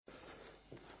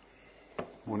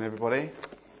Morning, everybody.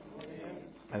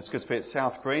 It's good to be at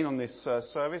South Green on this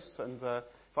service, and if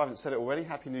I haven't said it already,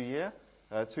 Happy New Year.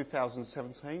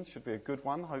 2017 should be a good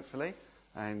one, hopefully,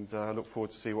 and I look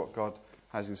forward to see what God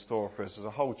has in store for us as a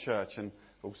whole church, and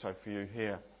also for you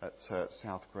here at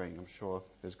South Green. I'm sure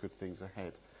there's good things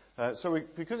ahead.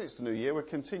 Because it's the new year, we're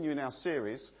continuing our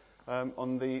series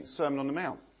on the Sermon on the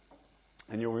Mount.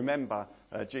 And you'll remember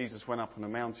Jesus went up on a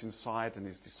mountainside and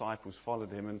his disciples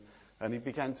followed him, and he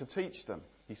began to teach them.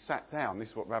 He sat down. This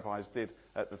is what rabbis did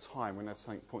at the time when they had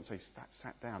something important. So he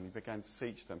sat down. He began to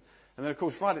teach them. And then, of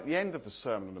course, right at the end of the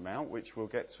Sermon on the Mount, which we'll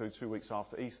get to 2 weeks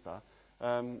after Easter,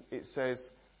 it says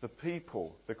the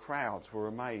people, the crowds, were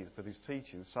amazed at his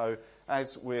teaching. So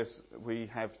as we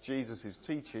have Jesus'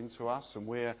 teaching to us and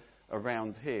we're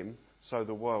around him, so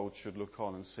the world should look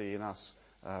on and see in us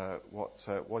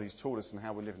what he's taught us and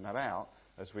how we're living that out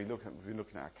as we're looking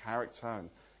at our character and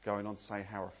going on to say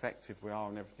how effective we are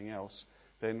and everything else.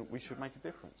 Then we should make a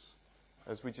difference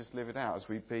as we just live it out, as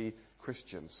we be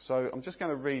Christians. So I'm just going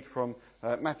to read from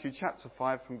Matthew chapter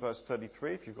 5 from verse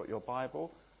 33, if you've got your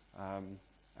Bible.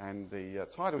 And the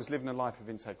title is Living a Life of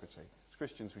Integrity. As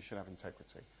Christians, we should have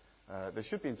integrity. There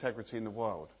should be integrity in the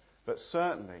world, but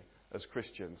certainly as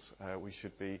Christians, we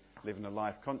should be living a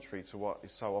life contrary to what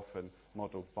is so often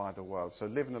modelled by the world. So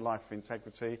living a life of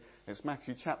integrity. It's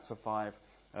Matthew chapter 5,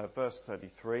 verse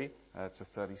 33 to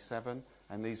 37.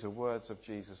 And these are words of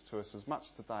Jesus to us as much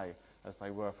today as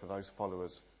they were for those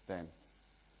followers then.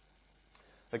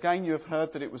 Again, you have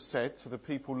heard that it was said to the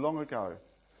people long ago,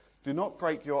 "Do not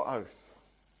break your oath,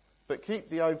 but keep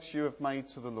the oaths you have made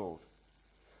to the Lord.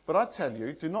 But I tell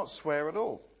you, do not swear at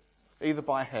all, either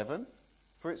by heaven,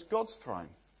 for it's God's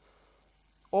throne,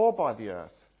 or by the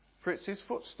earth, for it's his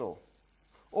footstool,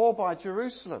 or by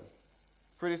Jerusalem,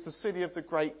 for it is the city of the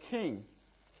great King.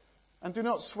 And do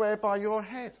not swear by your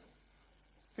head,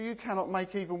 for you cannot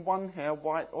make even one hair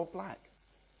white or black.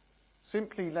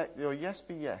 Simply let your yes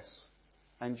be yes,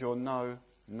 and your no,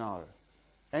 no.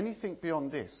 Anything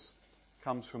beyond this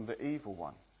comes from the evil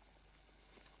one."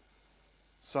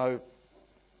 So,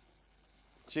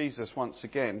 Jesus, once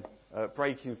again,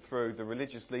 breaking through the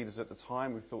religious leaders at the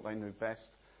time who thought they knew best.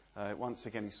 Once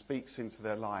again, he speaks into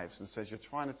their lives and says, "You're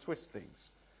trying to twist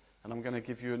things, and I'm going to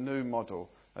give you a new model,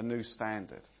 a new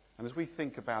standard." And as we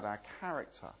think about our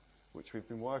character, which we've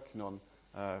been working on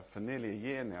for nearly a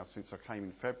year now, since I came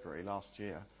in February last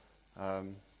year.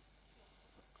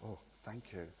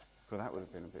 Thank you. Well, that would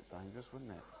have been a bit dangerous,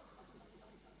 wouldn't it?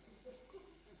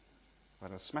 We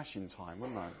had a smashing time,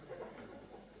 wouldn't I?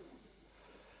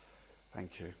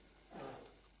 Thank you.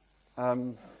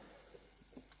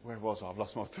 Where was I? I've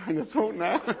lost my train of thought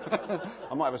now.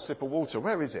 I might have a sip of water.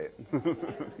 Where is it?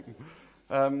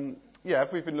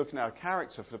 We've been looking at our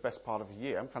character for the best part of a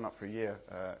year. I'm coming up for a year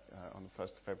on the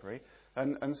 1st of February.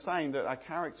 And saying that our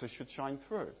character should shine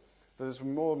through. That as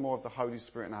more and more of the Holy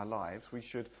Spirit in our lives, we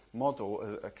should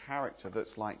model a character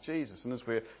that's like Jesus. And as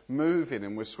we're moving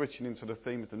and we're switching into the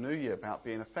theme of the new year about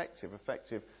being effective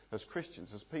as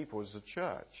Christians, as people, as a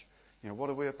church. You know,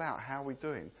 what are we about? How are we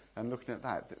doing? And looking at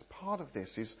that, part of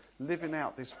this is living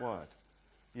out this word.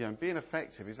 You know, being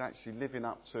effective is actually living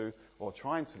up to, or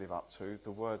trying to live up to,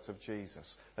 the words of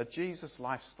Jesus. A Jesus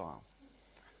lifestyle.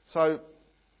 So,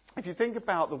 if you think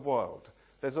about the world,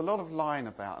 there's a lot of lying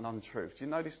about and untruth. Do you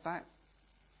notice that?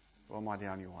 Or am I the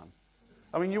only one?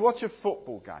 I mean, you watch a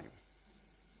football game,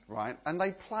 right? And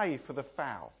they play for the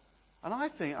foul. And I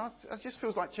think, it just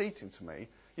feels like cheating to me.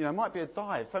 You know, it might be a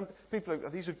dive. People are,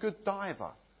 he's a good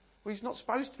diver. Well, he's not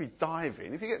supposed to be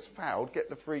diving. If he gets fouled, get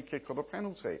the free kick or the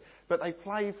penalty. But they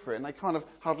play for it and they kind of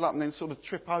huddle up and then sort of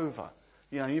trip over.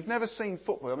 You know, you've never seen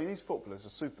football. I mean, these footballers are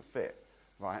super fit,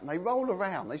 right? And they roll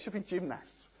around. They should be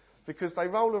gymnasts because they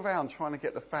roll around trying to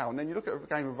get the foul. And then you look at a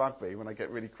game of rugby when they get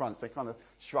really crunched. They kind of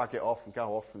shrug it off and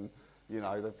go off and, you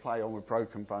know, they play on with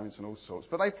broken bones and all sorts.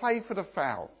 But they play for the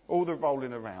foul, all the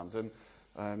rolling around. And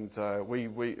we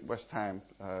West Ham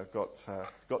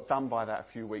got done by that a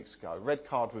few weeks ago. Red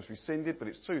card was rescinded, but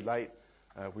it's too late.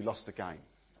 We lost the game.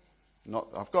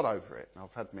 I've got over it.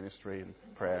 I've had ministry and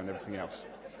prayer and everything else.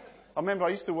 I remember I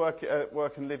used to work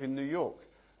and live in New York,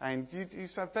 and you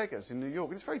used to have beggars in New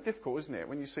York. It's very difficult, isn't it,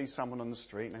 when you see someone on the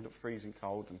street and they look freezing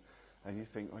cold, and you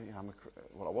think, well, yeah,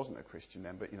 I wasn't a Christian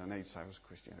then, but you know, now you say I was a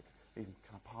Christian. Can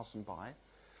I pass them by?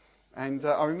 And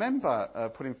I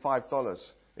remember putting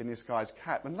 $5 in this guy's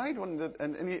cap, and later on,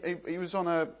 and he was on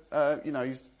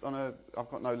I've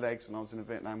got no legs, and I was in the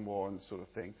Vietnam War and sort of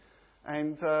thing.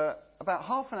 And about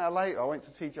half an hour later, I went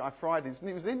to TGI Fridays, and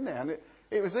he was in there, and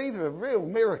it was either a real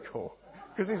miracle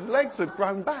because his legs had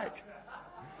grown back.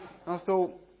 And I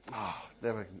thought,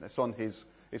 it's on his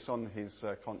It's on his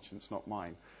conscience, not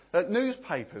mine.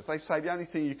 Newspapers, they say the only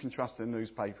thing you can trust in a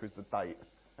newspaper is the date,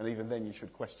 and even then you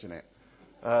should question it.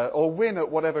 Or win at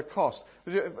whatever cost.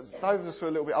 Those of us who are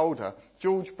a little bit older,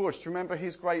 George Bush, do you remember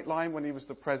his great line when he was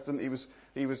the president?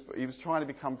 He was trying to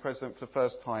become president for the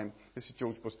first time. This is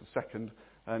George Bush II,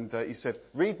 and he said,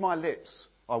 "Read my lips,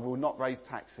 I will not raise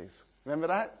taxes." Remember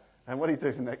that? And what did he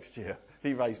do the next year?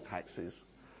 He raised taxes.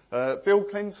 Bill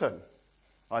Clinton,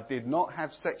 "I did not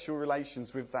have sexual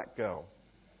relations with that girl."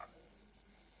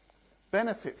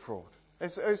 Benefit fraud.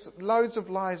 There's loads of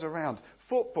lies around.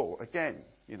 Football, again,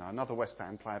 another West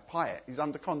Ham player, Payet, he's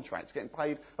under contract, he's getting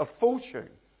paid a fortune.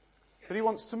 But he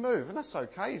wants to move, and that's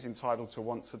okay. He's entitled to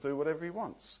want to do whatever he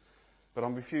wants. But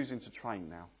I'm refusing to train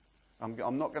now.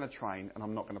 I'm not going to train, and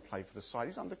I'm not going to play for the side.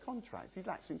 He's under contract. He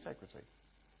lacks integrity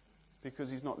because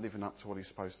he's not living up to what he's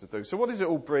supposed to do. So what does it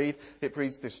all breed? It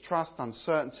breeds distrust,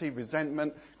 uncertainty,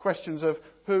 resentment, questions of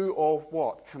who or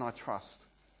what can I trust?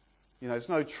 There's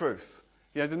no truth.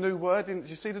 The new word, did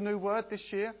you see the new word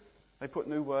this year? They put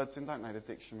new words in, don't they, the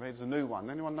dictionary? There's a new one.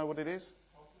 Anyone know what it is?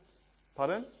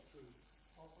 Pardon?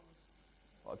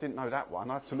 Well, I didn't know that one.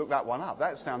 I have to look that one up.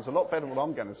 That sounds a lot better than what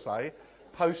I'm going to say.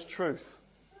 Post-truth.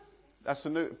 That's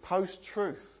the new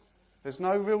post-truth. There's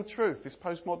no real truth. It's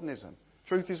postmodernism.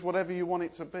 Truth is whatever you want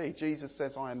it to be. Jesus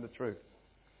says, "I am the truth."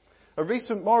 A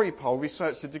recent Mori poll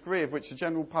researched the degree of which the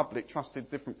general public trusted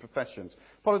different professions.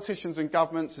 Politicians and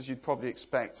governments, as you'd probably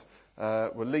expect,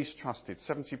 were least trusted.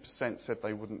 70% said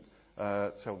they wouldn't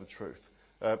tell the truth.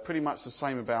 Pretty much the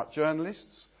same about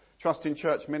journalists. Trust in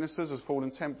church ministers has fallen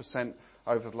 10%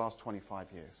 over the last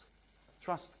 25 years.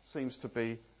 Trust seems to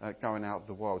be going out of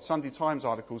the world. Sunday Times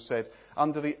article said,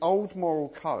 under the old moral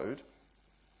code,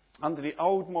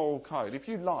 if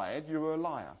you lied, you were a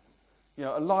liar.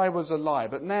 A lie was a lie.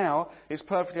 But now it's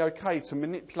perfectly okay to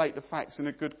manipulate the facts in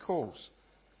a good cause.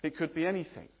 It could be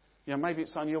anything. Maybe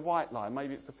it's only a white lie.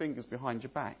 Maybe it's the fingers behind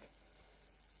your back.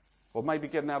 Or maybe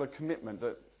getting out a commitment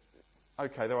that,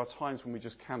 okay, there are times when we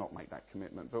just cannot make that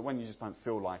commitment. But when you just don't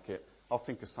feel like it, I'll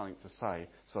think of something to say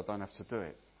so I don't have to do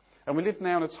it. And we live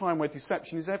now in a time where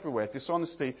deception is everywhere.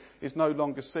 Dishonesty is no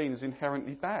longer seen as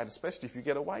inherently bad, especially if you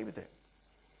get away with it.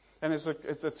 And it's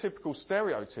a typical,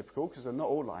 stereotypical, because they're not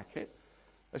all like it.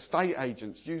 Estate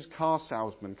agents, used car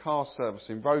salesmen, car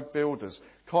servicing, road builders,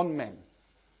 con men,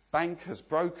 bankers,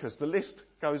 brokers, the list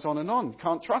goes on and on.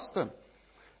 Can't trust them.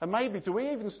 And maybe, do we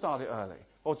even start it early?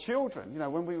 Or children,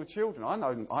 when we were children, I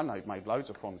know made loads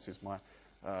of promises, my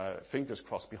fingers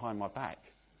crossed behind my back.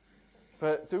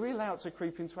 But do we allow it to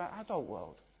creep into our adult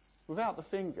world? Without the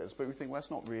fingers, but we think, well,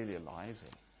 that's not really a lie, is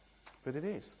it? But it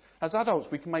is. As adults,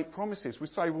 we can make promises. We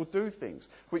say we'll do things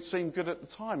which seem good at the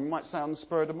time. We might say on the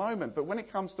spur of the moment. But when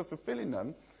it comes to fulfilling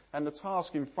them and the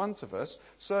task in front of us,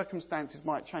 circumstances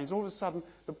might change. All of a sudden,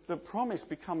 the promise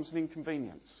becomes an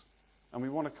inconvenience. And we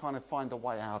want to kind of find a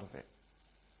way out of it.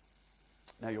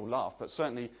 Now, you'll laugh, but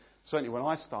certainly when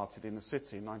I started in the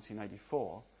city in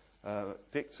 1984,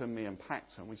 dictum meum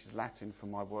pactum, which is Latin for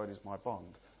my word is my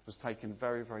bond, was taken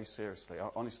very, very seriously.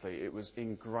 Honestly, it was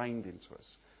ingrained into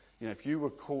us. If you were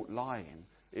caught lying,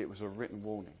 it was a written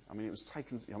warning. It was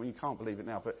taken, you can't believe it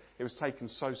now, but it was taken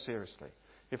so seriously.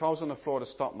 If I was on the floor of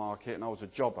the stock market and I was a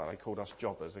jobber, they called us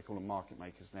jobbers, they call them market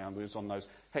makers now, and we was on those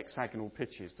hexagonal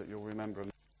pitches that you'll remember on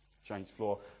the exchange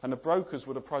floor, and the brokers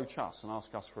would approach us and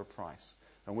ask us for a price.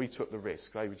 And we took the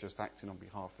risk. They were just acting on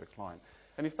behalf of the client.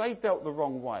 And if they dealt the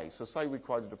wrong way, so say we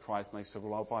quoted a price and they said,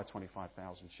 well, I'll buy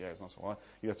 25,000 shares. And I said, well,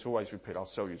 you have to always repeat, I'll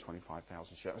sell you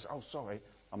 25,000 shares. I said, oh, sorry,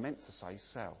 I meant to say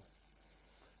sell.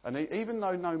 And even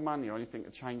though no money or anything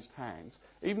had changed hands,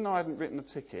 even though I hadn't written the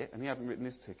ticket, and he hadn't written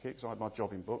his ticket, because I had my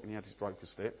jobbing book and he had his broker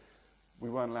slip, we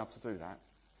weren't allowed to do that.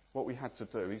 What we had to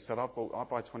do, he said, I'll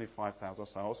buy 25,000. I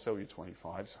said, I'll sell you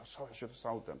 25. He said, sorry, I should have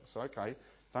sold them. I said, okay,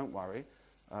 don't worry.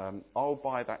 I'll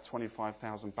buy that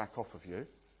 25,000 back off of you,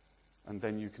 and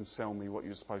then you can sell me what you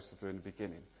were supposed to do in the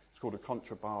beginning. It's called a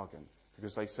contra bargain,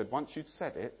 because they said once you'd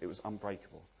said it, it was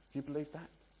unbreakable. Do you believe that?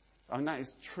 That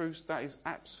is true. That is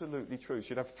absolutely true.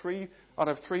 I'd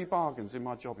have three bargains in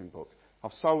my jobbing book.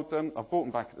 I've sold them, I've bought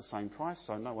them back at the same price,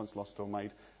 so no one's lost or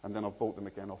made, and then I've bought them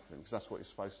again off him, because that's what you're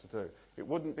supposed to do. It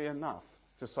wouldn't be enough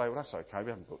to say, well, that's okay, we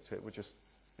haven't booked it, we'll just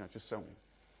sell me.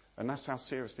 And that's how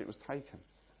seriously it was taken.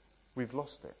 We've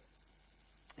lost it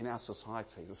in our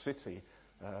society. The city,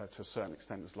 to a certain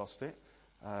extent, has lost it.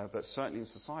 But certainly in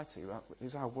society,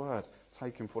 is our word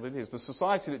taken for what it is? The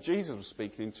society that Jesus was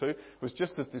speaking into was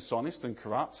just as dishonest and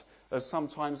corrupt as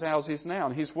sometimes ours is now.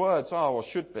 And his words are, or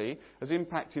should be, as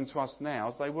impacting to us now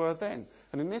as they were then.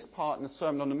 And in this part in the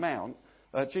Sermon on the Mount,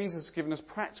 Jesus has given us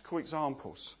practical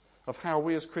examples of how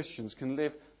we as Christians can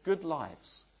live good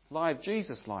lives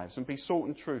Jesus' lives, and be salt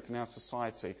and truth in our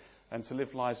society, and to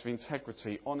live lives of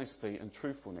integrity, honesty and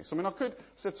truthfulness. I mean, I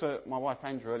said to my wife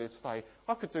Andrew earlier today,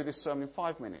 I could do this sermon in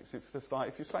 5 minutes. It's just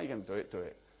like, if you say you're going to do it, do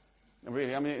it. And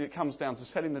really, I mean, it comes down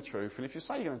to telling the truth, and if you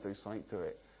say you're going to do something, do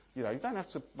it. You know, you don't have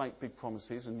to make big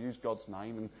promises and use God's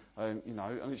name, and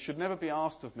it should never be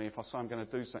asked of me if I say I'm going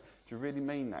to do something. Do you really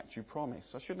mean that? Do you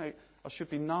promise? I should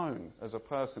be known as a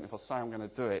person if I say I'm going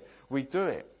to do it. We do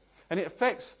it. And it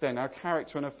affects then our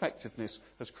character and effectiveness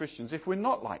as Christians if we're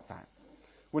not like that.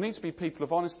 We need to be people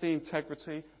of honesty,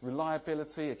 integrity,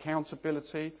 reliability,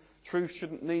 accountability. Truth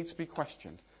shouldn't need to be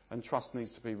questioned, and trust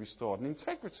needs to be restored. And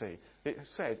integrity, it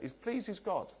said, pleases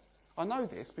God. I know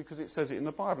this because it says it in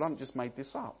the Bible. I haven't just made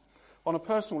this up. On a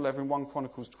personal level, in 1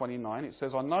 Chronicles 29, it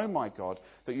says, I know, my God,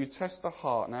 that you test the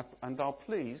heart and are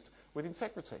pleased with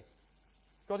integrity.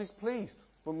 God is pleased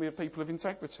when we are people of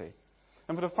integrity.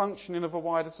 And for the functioning of a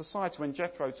wider society, when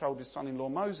Jethro told his son-in-law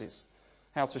Moses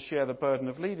how to share the burden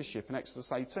of leadership in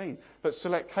Exodus 18. But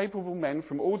select capable men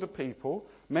from all the people,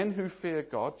 men who fear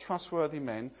God, trustworthy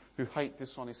men who hate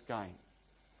dishonest gain.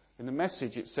 In the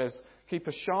Message it says, keep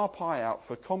a sharp eye out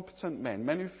for competent men,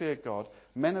 men who fear God,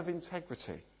 men of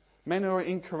integrity, men who are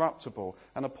incorruptible,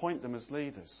 and appoint them as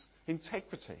leaders.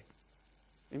 Integrity.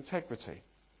 Integrity.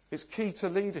 It's key to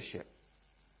leadership.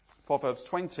 Proverbs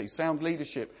 20, sound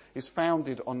leadership is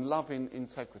founded on loving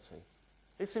integrity.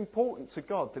 It's important to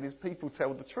God that his people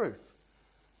tell the truth.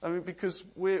 I mean, because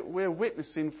we're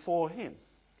witnessing for him.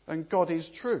 And God is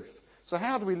truth. So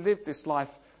how do we live this life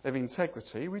of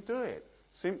integrity? We do it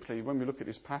simply, when we look at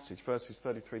this passage, verses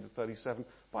 33 to 37,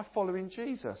 by following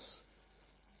Jesus.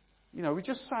 You know, we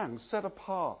just sang, set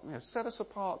apart. You know, set us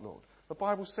apart, Lord. The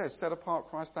Bible says, set apart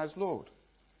Christ as Lord.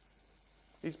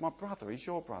 He's my brother, he's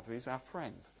your brother, he's our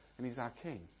friend, and he's our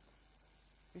king.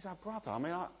 He's our brother. I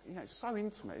mean, it's so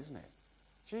intimate, isn't it?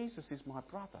 Jesus is my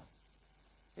brother.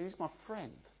 He's my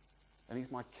friend. And he's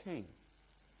my king.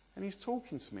 And he's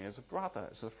talking to me as a brother,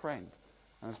 as a friend,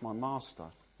 and as my master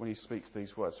when he speaks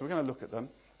these words. So we're going to look at them.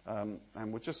 And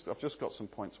I've just got some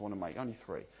points I want to make, only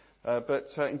 3. But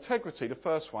integrity, the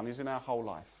first one, is in our whole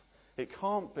life. It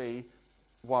can't be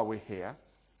while we're here.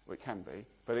 Well, it can be.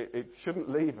 But it shouldn't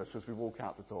leave us as we walk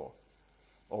out the door.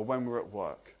 Or when we're at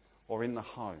work. Or in the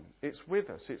home. It's with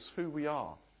us. It's who we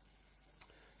are.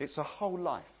 It's a whole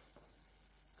life.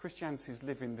 Christianity is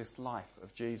living this life of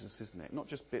Jesus, isn't it? Not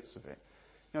just bits of it.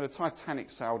 You know, the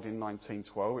Titanic sailed in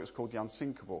 1912. It was called the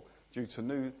Unsinkable due to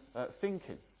new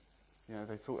thinking. You know,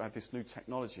 they thought they had this new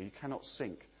technology. You cannot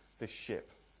sink this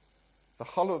ship. The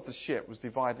hull of the ship was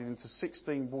divided into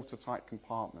 16 watertight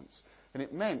compartments. And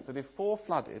it meant that if 4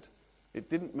 flooded, it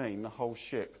didn't mean the whole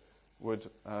ship would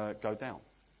go down.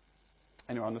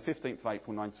 Anyway, on the 15th of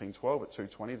April 1912 at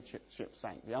 2:20, the ship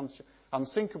sank. The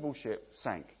unsinkable ship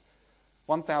sank.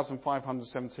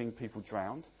 1,517 people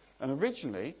drowned. And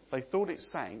originally, they thought it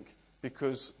sank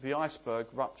because the iceberg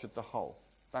ruptured the hull.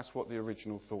 That's what the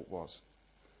original thought was.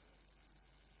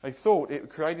 They thought it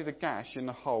created a gash in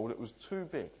the hull that was too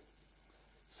big.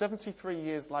 73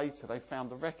 years later, they found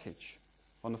the wreckage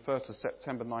on the 1st of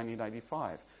September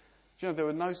 1985. Do you know, there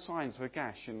were no signs of a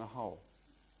gash in the hull.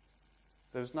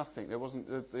 There was nothing. There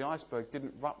wasn't. The iceberg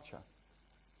didn't rupture.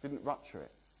 Didn't rupture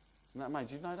it. Isn't that amazing?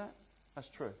 Did you know that? That's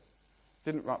true.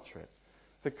 Didn't rupture it.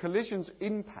 The collision's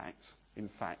impact, in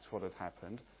fact, what had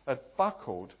happened, had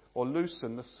buckled or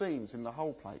loosened the seams in the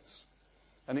hull plates.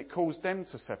 And it caused them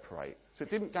to separate. So it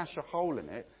didn't gash a hole in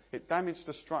it. It damaged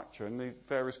the structure in the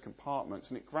various compartments,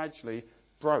 and it gradually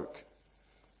broke.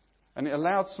 And it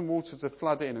allowed some water to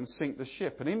flood in and sink the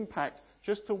ship. An impact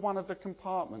just to one of the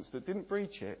compartments that didn't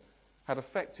breach it had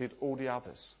affected all the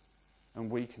others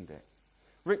and weakened it.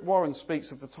 Rick Warren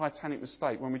speaks of the Titanic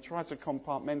mistake when we try to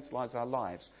compartmentalise our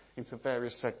lives into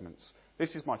various segments.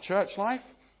 This is my church life.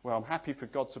 Well, I'm happy for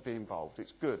God to be involved.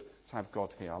 It's good to have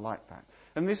God here. I like that.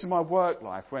 And this is my work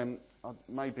life when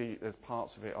maybe there's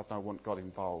parts of it I don't want God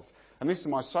involved. And this is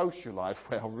my social life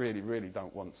where I really, really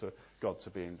don't want God to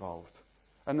be involved.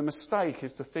 And the mistake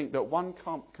is to think that one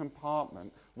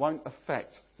compartment won't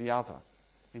affect the other.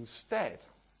 Instead,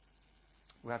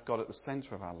 we have God at the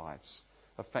centre of our lives,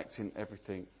 affecting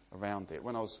everything around it.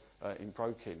 When I was in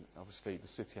Broken, obviously the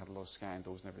city had a lot of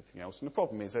scandals and everything else. And the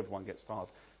problem is everyone gets tarred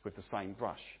with the same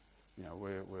brush. You know,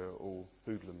 we're all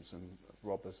hoodlums and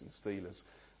robbers and stealers.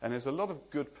 And there's a lot of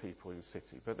good people in the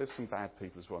city, but there's some bad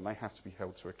people as well, and they have to be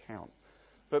held to account.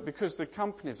 But because the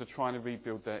companies are trying to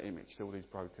rebuild their image, all these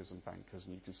brokers and bankers,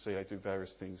 and you can see they do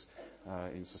various things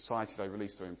in society. They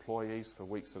release their employees for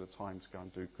weeks at a time to go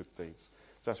and do good deeds.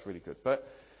 So that's really good. But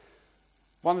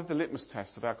one of the litmus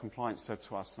tests that our compliance said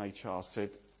to us in HR said,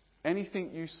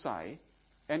 anything you say,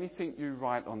 anything you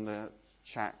write on the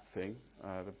chat thing,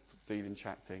 the dealing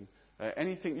chat thing,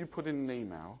 anything you put in an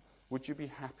email, would you be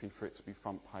happy for it to be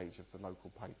front page of the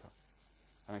local paper?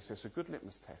 And they said, it's a good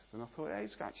litmus test. And I thought, yeah,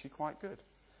 it's actually quite good.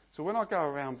 So when I go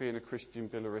around being a Christian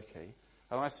Billericay,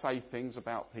 and I say things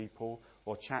about people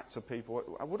or chat to people,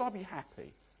 would I be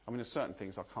happy? I mean, there's certain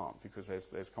things I can't because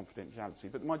there's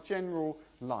confidentiality. But my general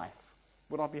life,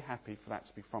 would I be happy for that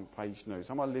to be front page news?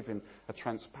 Am I living a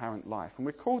transparent life? And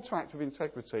we're called to act with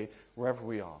integrity wherever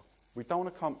we are. We don't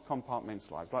want to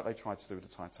compartmentalise like they tried to do with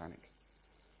the Titanic.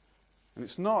 And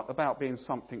it's not about being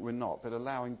something we're not, but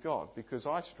allowing God, because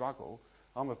I struggle.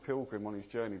 I'm a pilgrim on his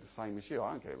journey the same as you.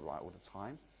 I don't get it right all the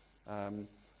time.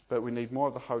 But we need more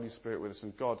of the Holy Spirit with us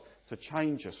and God to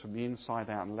change us from the inside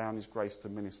out and allowing his grace to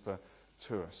minister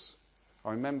to us.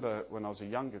 I remember when I was a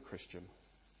younger Christian,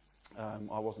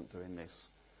 I wasn't doing this.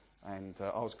 And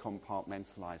I was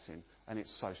compartmentalising. And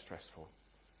it's so stressful.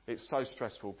 It's so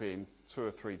stressful being 2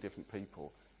 or 3 different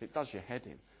people. It does your head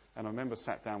in. And I remember I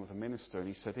sat down with a minister and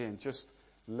he said, Ian, just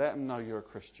let them know you're a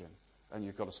Christian and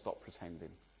you've got to stop pretending.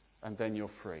 And then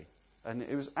you're free. And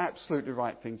it was absolutely the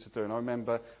right thing to do. And I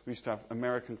remember we used to have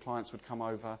American clients would come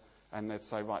over and they'd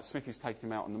say, right, Smithy's taking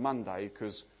him out on the Monday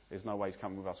because there's no way he's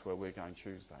coming with us where we're going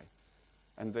Tuesday.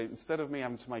 And instead of me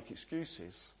having to make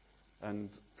excuses and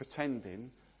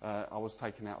pretending, I was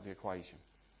taken out of the equation.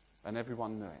 And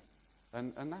everyone knew it.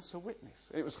 And that's a witness.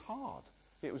 It was hard.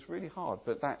 It was really hard.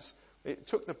 But it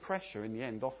took the pressure in the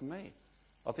end off me.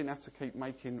 I didn't have to keep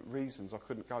making reasons I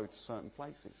couldn't go to certain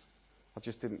places. I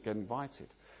just didn't get invited.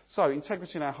 So,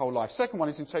 integrity in our whole life. Second one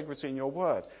is integrity in your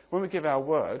word. When we give our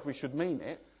word, we should mean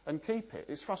it and keep it.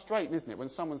 It's frustrating, isn't it, when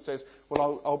someone says,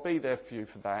 well, I'll be there for you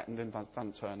for that, and then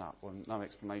don't turn up, or no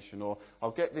explanation, or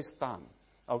I'll get this done.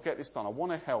 I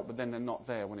want to help, but then they're not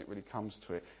there when it really comes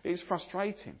to it. It's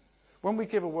frustrating. When we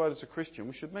give a word as a Christian,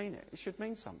 we should mean it. It should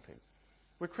mean something.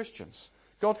 We're Christians.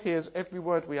 God hears every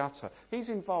word we utter. He's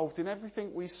involved in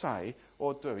everything we say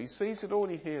or do. He sees it all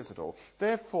and he hears it all.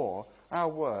 Therefore, our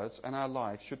words and our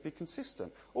lives should be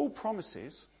consistent. All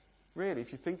promises, really,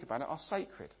 if you think about it, are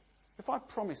sacred. If I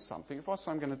promise something, if I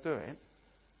say I'm going to do it,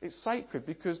 it's sacred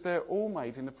because they're all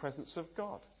made in the presence of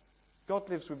God. God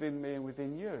lives within me and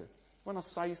within you. When I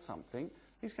say something,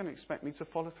 he's going to expect me to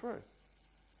follow through.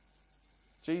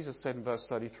 Jesus said in verse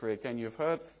 33, again, you have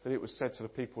heard that it was said to the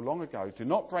people long ago, do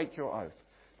not break your oath,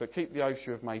 but keep the oath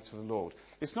you have made to the Lord.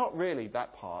 It's not really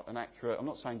that part an accurate, I'm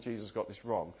not saying Jesus got this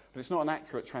wrong, but it's not an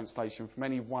accurate translation from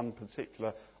any one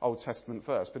particular Old Testament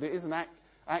verse. But it is an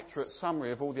accurate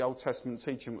summary of all the Old Testament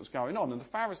teaching that was going on. And the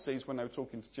Pharisees, when they were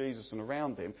talking to Jesus and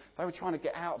around him, they were trying to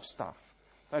get out of stuff.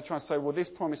 They were trying to say, well, this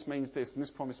promise means this and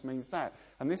this promise means that.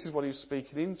 And this is what he was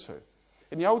speaking into.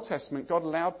 In the Old Testament, God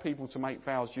allowed people to make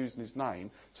vows using his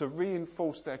name to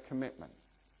reinforce their commitment.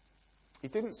 He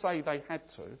didn't say they had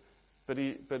to, but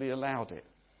he allowed it.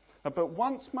 But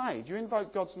once made, you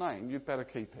invoke God's name, you'd better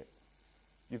keep it.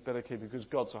 You'd better keep it because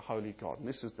God's a holy God. And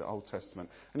this is the Old Testament.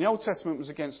 And the Old Testament was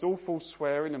against all false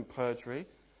swearing and perjury.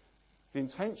 The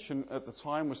intention at the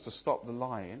time was to stop the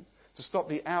lying, to stop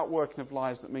the outworking of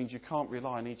lies that means you can't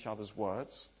rely on each other's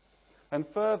words. And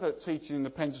further teaching in the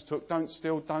Pentateuch, don't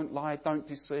steal, don't lie, don't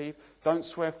deceive, don't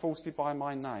swear falsely by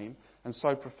my name, and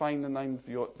so profane the name of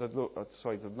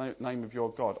the name of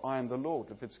your God. I am the Lord,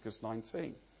 Leviticus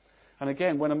 19. And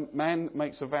again, when a man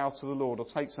makes a vow to the Lord or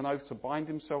takes an oath to bind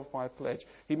himself by a pledge,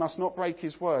 he must not break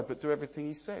his word, but do everything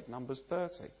he said. Numbers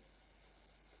 30.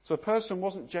 So a person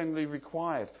wasn't generally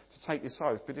required to take this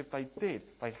oath, but if they did,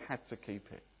 they had to keep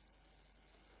it.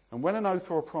 And when an oath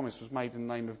or a promise was made in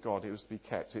the name of God, it was to be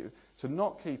kept. To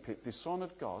not keep it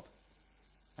dishonoured God,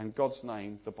 and God's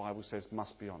name, the Bible says,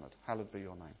 must be honoured. Hallowed be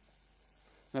your name.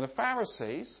 Now the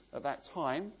Pharisees, at that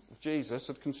time of Jesus,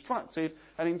 had constructed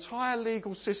an entire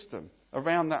legal system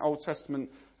around that Old Testament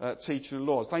teaching and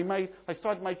laws. They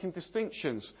started making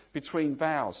distinctions between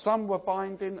vows. Some were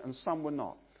binding and some were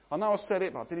not. I know I said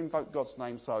it, but I didn't invoke God's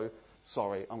name, so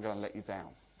sorry, I'm going to let you down.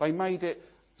 They made it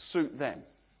suit them.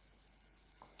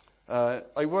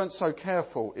 They weren't so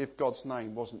careful if God's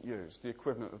name wasn't used, the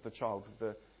equivalent of the child with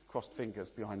the crossed fingers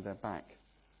behind their back.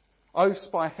 Oaths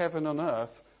by heaven and earth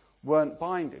weren't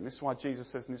binding. This is why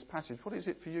Jesus says in this passage, what is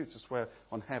it for you to swear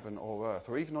on heaven or earth,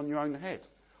 or even on your own head,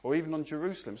 or even on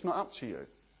Jerusalem? It's not up to you.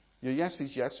 Your yes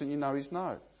is yes and your no is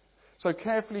no. So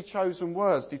carefully chosen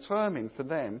words determined for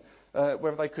them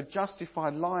whether they could justify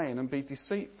lying and be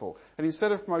deceitful. And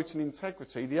instead of promoting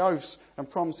integrity, the oaths and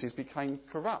promises became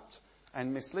corrupt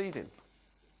and misleading.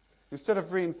 Instead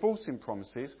of reinforcing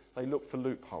promises, they look for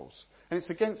loopholes. And it's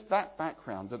against that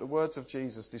background that the words of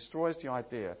Jesus destroys the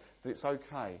idea that it's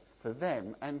okay for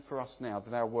them and for us now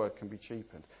that our word can be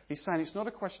cheapened. He's saying it's not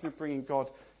a question of bringing God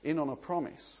in on a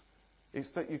promise.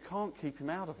 It's that you can't keep him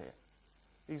out of it.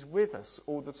 He's with us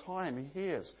all the time. He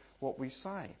hears what we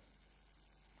say.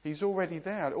 He's already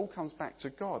there. It all comes back to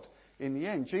God in the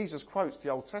end. Jesus quotes the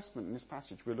Old Testament in this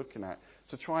passage we're looking at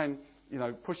to try and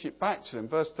push it back to him.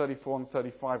 Verse 34 and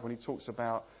 35, when he talks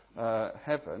about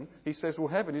heaven, he says, well,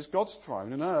 heaven is God's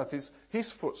throne and earth is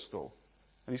his footstool.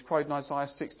 And he's quoting Isaiah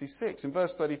 66. In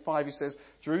verse 35, he says,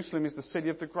 Jerusalem is the city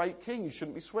of the great king. You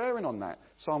shouldn't be swearing on that.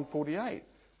 Psalm 48.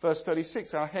 Verse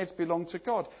 36, our heads belong to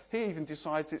God. He even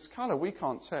decides its colour. We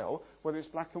can't tell whether it's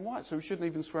black and white, so we shouldn't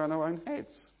even swear on our own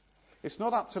heads. It's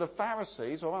not up to the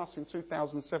Pharisees or us in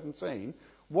 2017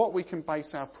 what we can base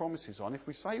our promises on. If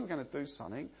we say we're going to do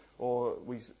something, or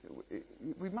we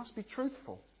must be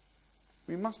truthful.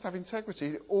 We must have integrity.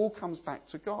 It all comes back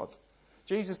to God.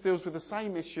 Jesus deals with the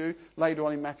same issue later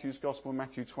on in Matthew's Gospel, in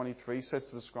Matthew 23. He says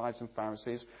to the scribes and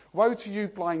Pharisees, woe to you,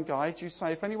 blind guides. You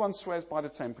say, if anyone swears by the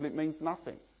temple, it means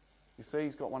nothing. You see,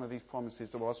 he's got one of these promises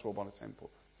that I swore by the temple.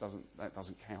 That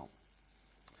doesn't count.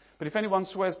 But if anyone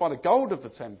swears by the gold of the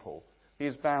temple, he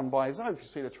is bound by his oath. You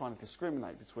see, they're trying to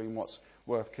discriminate between what's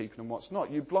worth keeping and what's not.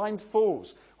 You blind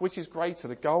fools, which is greater,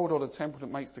 the gold or the temple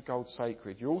that makes the gold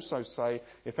sacred? You also say,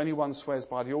 if anyone swears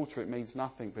by the altar, it means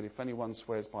nothing. But if anyone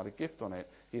swears by the gift on it,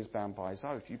 he is bound by his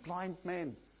oath. You blind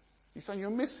men. You're saying you're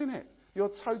missing it.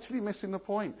 You're totally missing the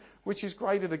point. Which is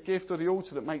greater, the gift or the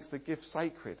altar that makes the gift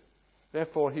sacred?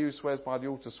 Therefore, he who swears by the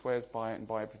altar swears by it and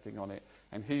by everything on it.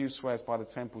 And he who swears by the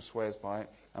temple swears by it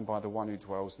and by the one who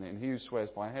dwells in it. And he who swears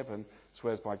by heaven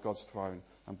swears by God's throne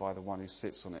and by the one who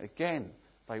sits on it. Again,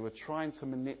 they were trying to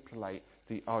manipulate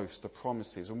the oaths, the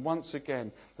promises. And once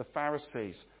again, the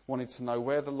Pharisees wanted to know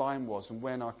where the line was and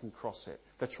when I can cross it.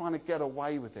 They're trying to get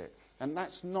away with it. And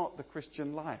that's not the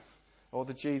Christian life or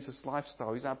the Jesus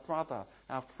lifestyle. He's our brother,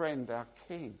 our friend, our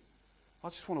king. I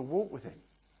just want to walk with him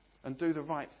and do the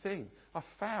right thing. I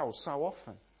fail so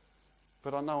often,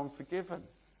 but I know I'm forgiven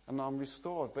and I'm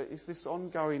restored. But it's this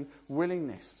ongoing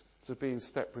willingness to be in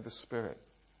step with the Spirit.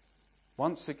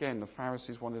 Once again, the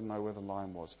Pharisees wanted to know where the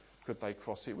line was. Could they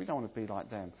cross it? We don't want to be like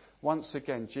them. Once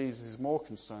again, Jesus is more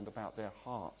concerned about their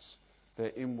hearts,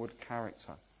 their inward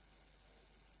character.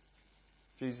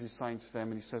 Jesus is saying to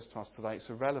them, and he says to us today, it's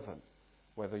irrelevant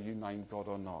whether you name God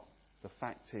or not. The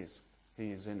fact is,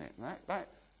 he is in it. And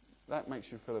that makes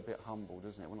you feel a bit humble,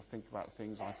 doesn't it, when I think about the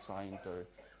things I say and do.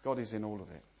 God is in all of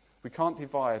it. We can't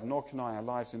divide, nor can I, our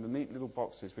lives into neat little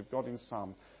boxes with God in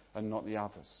some and not the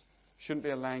others. Shouldn't be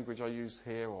a language I use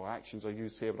here or actions I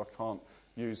use here but I can't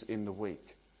use in the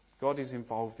week. God is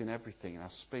involved in everything, in our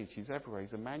speech. He's everywhere.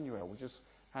 He's Emmanuel. We just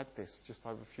had this just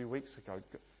over a few weeks ago.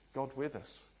 God with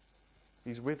us.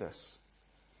 He's with us.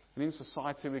 And in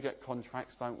society we get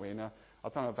contracts, don't we? Now, I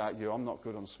don't know about you, I'm not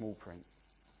good on small print.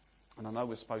 And I know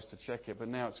we're supposed to check it, but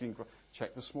now it's in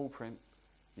check the small print.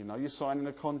 You know you're signing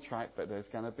a contract, but there's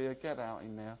going to be a get out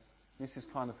in there. This is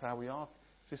kind of how we are.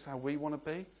 Is this how we want to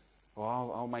be?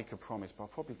 Well, I'll make a promise, but I'll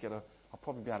probably be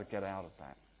able to get out of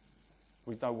that.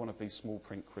 We don't want to be small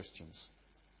print Christians.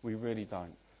 We really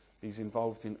don't. He's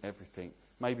involved in everything.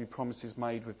 Maybe promises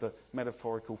made with the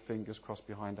metaphorical fingers crossed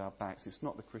behind our backs. It's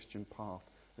not the Christian path.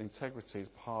 The integrity is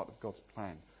part of God's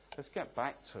plan. Let's get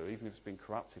back to, even if it's been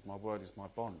corrupted, my word is my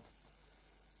bond.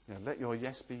 Let your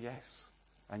yes be yes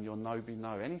and your no be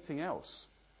no. Anything else,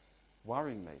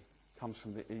 worryingly, comes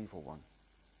from the evil one.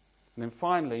 And then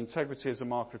finally, integrity is a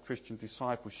mark of Christian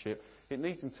discipleship. It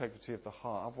needs integrity of the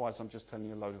heart. Otherwise, I'm just telling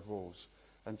you a load of rules.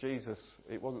 And Jesus,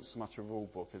 it wasn't so much a rule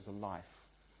book as a life.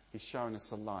 He's showing us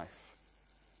a life.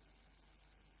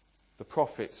 The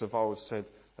prophets of old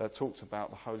talked about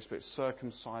the Holy Spirit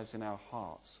circumcising our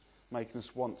hearts, making us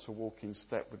want to walk in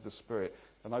step with the Spirit,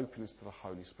 an openness to the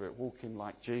Holy Spirit, walking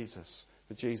like Jesus,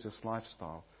 the Jesus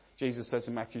lifestyle. Jesus says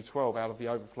in Matthew 12, out of the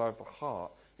overflow of the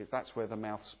heart, that's where the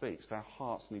mouth speaks. Our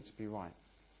hearts need to be right.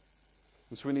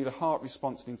 And so we need a heart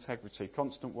response and integrity,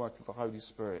 constant work of the Holy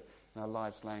Spirit in our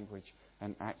lives, language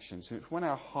and actions. And it's when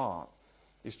our heart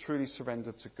is truly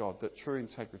surrendered to God that true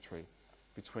integrity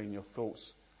between your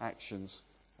thoughts, actions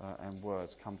and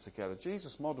words come together.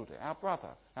 Jesus modelled it. Our brother,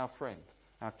 our friend,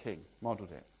 our king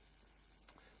modelled it.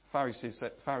 Pharisees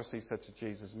said to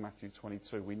Jesus in Matthew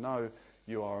 22, we know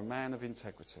you are a man of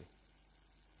integrity.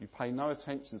 You pay no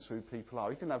attention to who people are.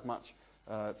 He didn't have much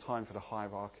time for the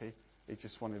hierarchy. He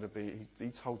just wanted to be,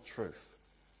 he told truth.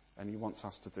 And he wants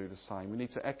us to do the same. We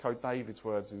need to echo David's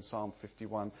words in Psalm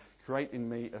 51. Create in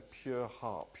me a pure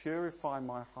heart. Purify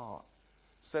my heart.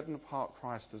 Set apart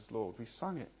Christ as Lord. We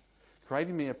sung it. Create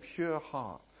in me a pure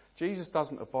heart. Jesus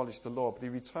doesn't abolish the law, but he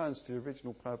returns to the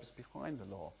original purpose behind the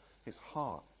law. His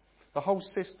heart. The whole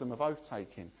system of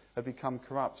oath-taking had become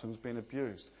corrupt and was being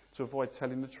abused to avoid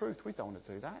telling the truth. We don't want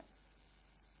to do that.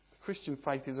 The Christian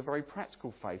faith is a very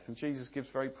practical faith, and Jesus gives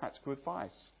very practical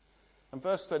advice. And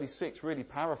verse 36, really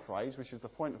paraphrased, which is the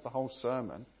point of the whole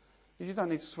sermon, is you don't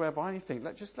need to swear by anything.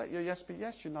 Just let your yes be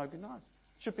yes, your no be no.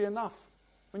 It should be enough.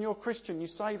 When you're a Christian, you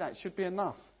say that. It should be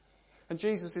enough. And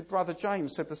Jesus' brother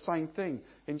James said the same thing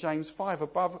in James 5.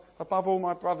 Above all,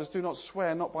 my brothers, do not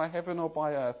swear, not by heaven or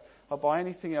by earth or by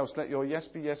anything else. Let your yes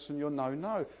be yes and your no,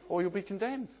 no, or you'll be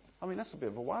condemned. I mean, that's a bit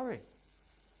of a worry.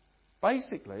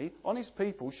 Basically, honest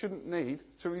people shouldn't need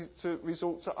to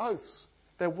resort to oaths.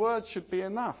 Their word should be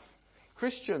enough.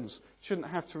 Christians shouldn't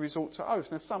have to resort to oaths.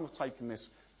 Now, some have taken this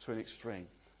to an extreme.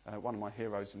 One of my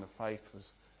heroes in the faith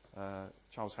was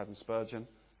Charles Haddon Spurgeon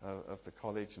of the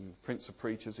college, and Prince of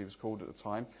Preachers he was called at the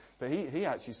time. But he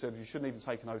actually said you shouldn't even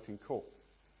take an oath in court.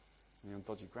 You're on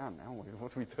dodgy ground now.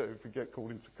 What do we do if we get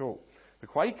called into court? The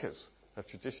Quakers have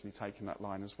traditionally taken that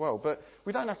line as well. But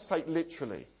we don't have to take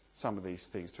literally some of these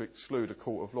things to exclude a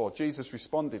court of law. Jesus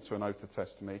responded to an oath of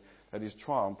testimony at his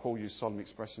trial, and Paul used solemn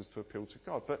expressions to appeal to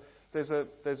God. But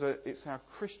it's our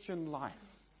Christian life.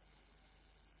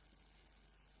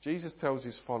 Jesus tells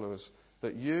his followers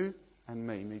that you and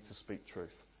me need to speak truth.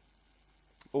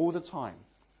 All the time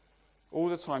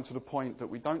to the point that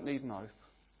we don't need an oath.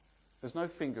 There's no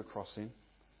finger crossing.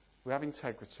 We have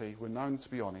integrity. We're known to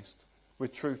be honest. We're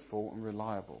truthful and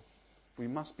reliable. We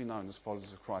must be known as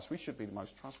followers of Christ. We should be the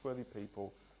most trustworthy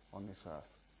people on this earth.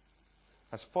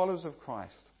 As followers of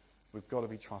Christ, we've got to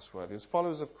be trustworthy. As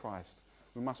followers of Christ,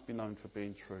 we must be known for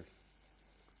being truth.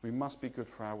 We must be good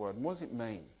for our word. And what does it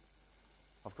mean?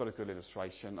 I've got a good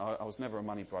illustration. I was never a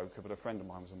money broker, but a friend of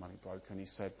mine was a money broker, and he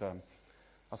said,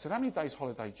 I said, how many days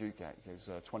holiday do you get? He goes,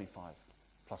 25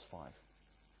 plus 5.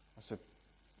 I said,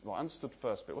 well, I understood the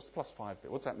first bit. What's the plus 5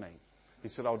 bit? What's that mean? He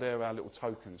said, oh, they're our little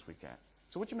tokens we get.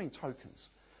 So what do you mean tokens?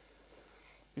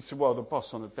 He said, well, the boss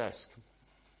on the desk,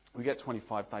 we get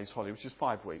 25 days holiday, which is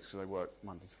 5 weeks because they work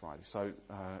Monday to Friday. So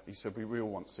he said, we all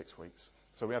want 6 weeks.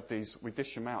 So we have these, we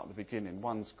dish them out at the beginning.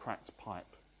 One's cracked pipe,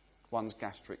 one's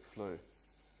gastric flu,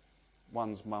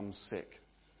 one's mum's sick,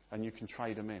 and you can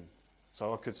trade them in.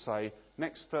 So I could say,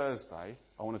 next Thursday,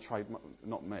 I want to trade,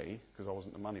 not me, because I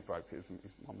wasn't the money broker,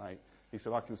 it's my mate. He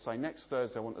said, I can say, next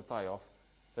Thursday I want a day off,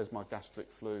 there's my gastric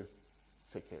flu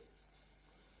ticket.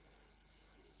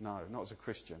 No, not as a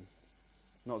Christian.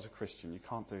 Not as a Christian, you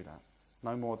can't do that.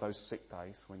 No more of those sick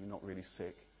days when you're not really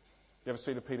sick. You ever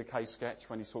see the Peter Kay sketch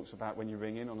when he talks about when you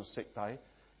ring in on a sick day?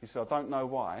 He said, I don't know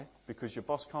why, because your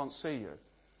boss can't see you.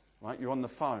 Right? You're on the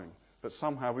phone. But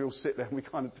somehow we all sit there and we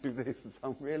kind of do this and say,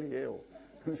 I'm really ill.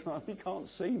 And it's like, he can't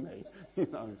see me, you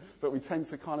know. But we tend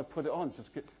to kind of put it on.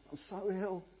 Just get, I'm so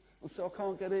ill. I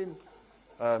can't get in.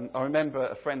 I remember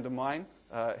a friend of mine,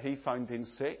 he phoned in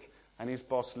sick, and his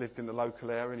boss lived in the local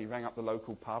area, and he rang up the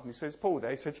local pub, and he says, Paul there?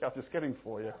 He said, yeah, I'll just get him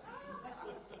for you.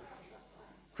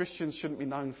 Christians shouldn't be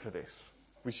known for this.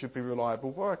 We should be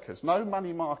reliable workers. No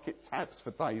money market tabs for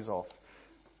days off.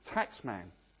 Taxman.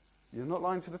 You're not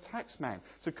lying to the taxman.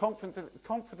 To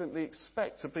confidently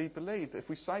expect to be believed. If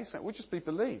we say something, we'll just be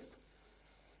believed.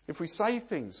 If we say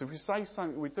things, if we say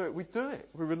something, we do it. We do it.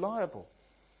 We're reliable.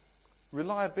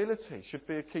 Reliability should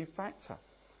be a key factor.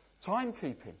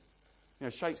 Timekeeping. You know,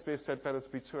 Shakespeare said better to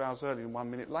be 2 hours early than 1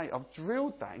 minute late. I've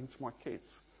drilled that into my kids.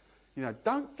 You know,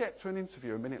 don't get to an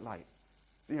interview a minute late.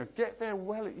 You know, get there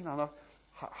well. You know,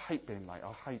 I hate being late.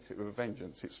 I hate it with a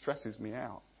vengeance. It stresses me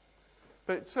out.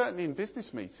 But certainly in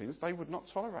business meetings, they would not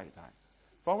tolerate that.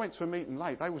 If I went to a meeting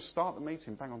late, they would start the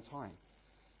meeting bang on time.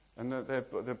 And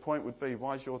their point would be,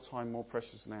 why is your time more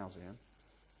precious than ours, Ian?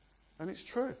 And it's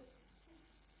true.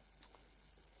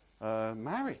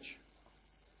 Marriage.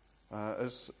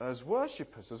 As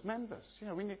worshippers, as members. You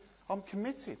know, I'm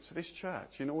committed to this church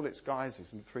in all its guises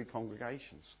in the 3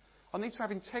 congregations. I need to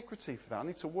have integrity for that. I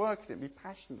need to work at it and be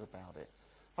passionate about it.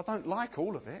 I don't like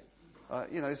all of it.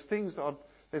 You know, there's things that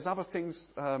there's other things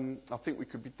I think we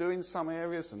could be doing in some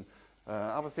areas, and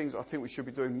other things I think we should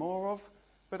be doing more of.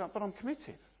 But I'm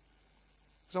committed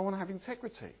because I want to have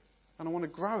integrity and I want to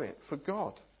grow it for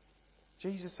God.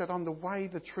 Jesus said, "I'm the way,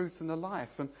 the truth, and the life."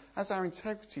 And as our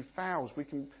integrity fails, we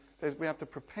have the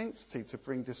propensity to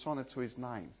bring dishonour to His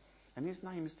name, and His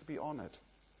name is to be honoured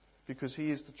because He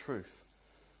is the truth.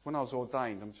 When I was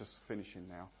ordained, I'm just finishing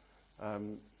now.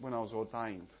 When I was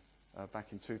ordained.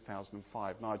 Back in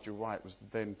 2005, Nigel Wright was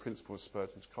the then principal of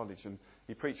Spurgeon's College, and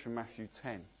he preached from Matthew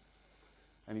 10.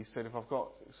 And he said,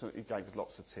 he gave us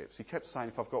lots of tips. He kept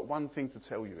saying, if I've got one thing to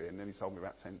tell you, and then he told me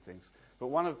about 10 things. But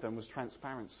one of them was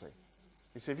transparency.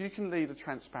 He said, if you can lead a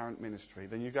transparent ministry,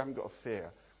 then you haven't got to fear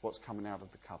what's coming out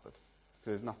of the cupboard, because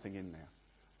there's nothing in there.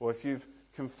 Or if you've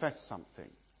confessed something,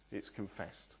 it's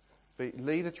confessed.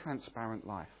 Lead a transparent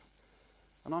life.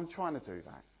 And I'm trying to do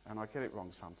that. And I get it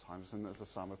wrong sometimes. And as I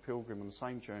say, I'm a pilgrim on the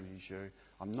same journey as you.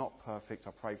 I'm not perfect.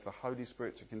 I pray for the Holy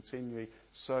Spirit to continually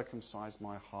circumcise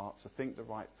my heart, to think the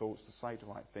right thoughts, to say the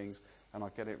right things. And I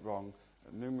get it wrong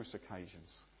on numerous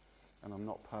occasions. And I'm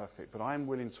not perfect. But I am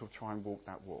willing to try and walk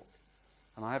that walk.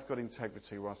 And I have got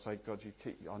integrity where I say, God,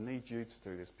 I need you to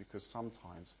do this because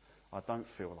sometimes I don't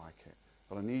feel like it.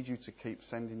 But I need you to keep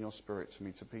sending your Spirit to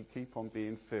me, to keep on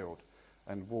being filled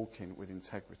and walking with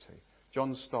integrity.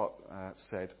 John Stott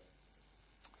said,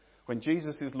 when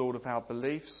Jesus is Lord of our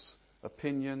beliefs,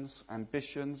 opinions,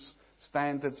 ambitions,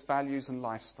 standards, values and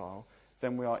lifestyle,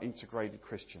 then we are integrated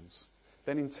Christians.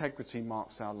 Then integrity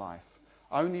marks our life.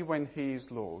 Only when He is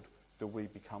Lord do we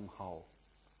become whole.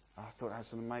 I thought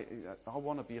that's an amazing. I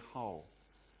want to be whole.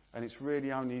 And it's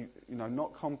really only,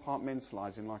 not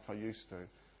compartmentalising like I used to.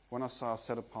 When I say I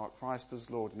set apart Christ as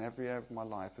Lord in every area of my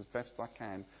life as best I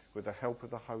can, with the help of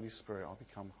the Holy Spirit, I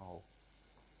become whole.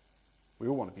 We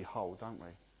all want to be whole, don't we?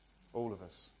 All of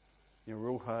us. We're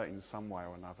all hurting some way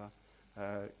or another.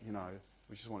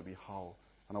 We just want to be whole.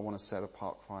 And I want to set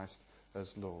apart Christ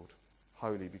as Lord.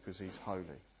 Holy because He's holy.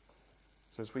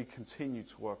 So as we continue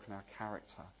to work on our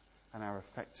character and our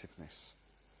effectiveness,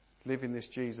 living this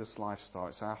Jesus lifestyle,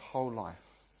 it's our whole life.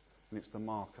 And it's the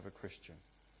mark of a Christian.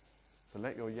 So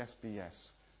let your yes be yes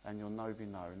and your no be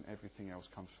no, and everything else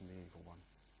comes from the evil one.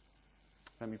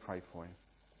 Let me pray for you.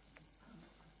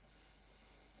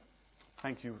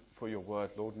 Thank you for your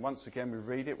word, Lord. And once again, we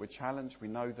read it, we're challenged. We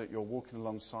know that you're walking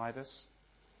alongside us.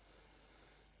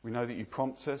 We know that you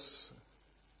prompt us,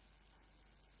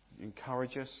 you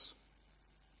encourage us.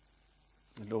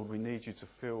 And Lord, we need you to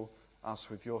fill us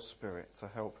with your Spirit to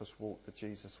help us walk the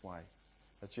Jesus way,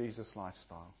 a Jesus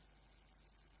lifestyle.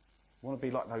 We want to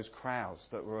be like those crowds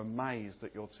that were amazed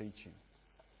at your teaching.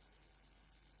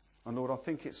 And Lord, I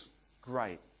think it's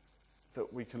great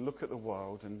that we can look at the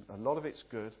world and a lot of it's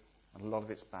good and a lot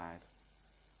of it's bad.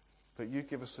 But you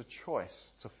give us a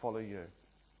choice to follow you.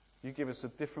 You give us a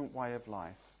different way of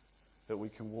life that we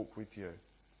can walk with you,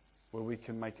 where we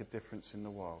can make a difference in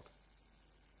the world.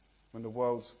 When the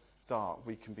world's dark,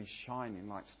 we can be shining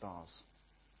like stars.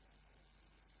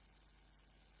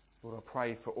 Lord, I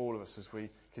pray for all of us as we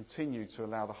continue to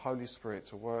allow the Holy Spirit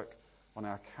to work on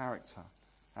our character,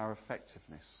 our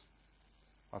effectiveness.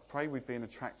 I pray we be an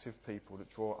attractive people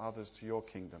that draw others to your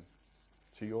kingdom,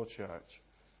 to your church,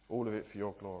 all of it for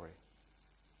your glory.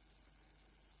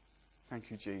 Thank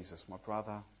you, Jesus, my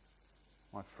brother,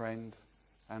 my friend,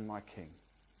 and my King.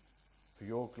 For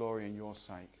your glory and your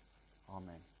sake,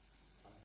 amen.